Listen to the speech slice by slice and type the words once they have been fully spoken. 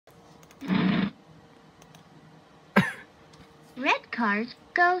cars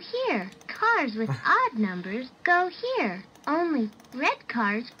go here. Cars with odd numbers go here. Only red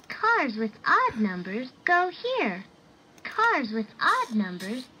cars with odd numbers go here. Cars with odd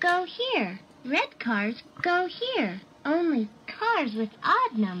numbers go here. Red cars go here. Only cars with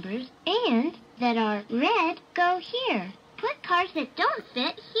odd numbers and that are red go here. Put cars that don't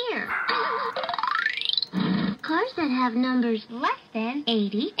fit here. Cars that have numbers less than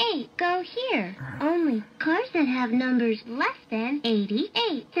 88 go here. Only cars that have numbers less than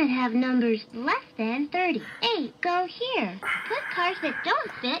 88 that have numbers less than 38 go here. Put cars that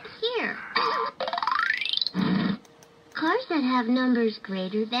don't fit here. Cars that have numbers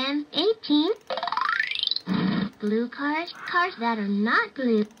greater than 18. Blue cars, cars that are not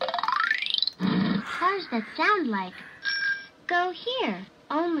blue. Cars that sound like go here.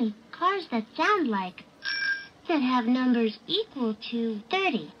 Only cars that sound like that have numbers equal to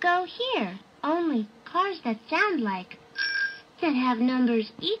 30 go here. Only cars that sound like that have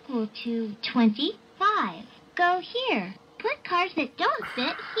numbers equal to 25 go here. Put cars that don't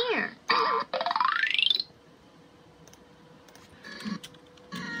fit here.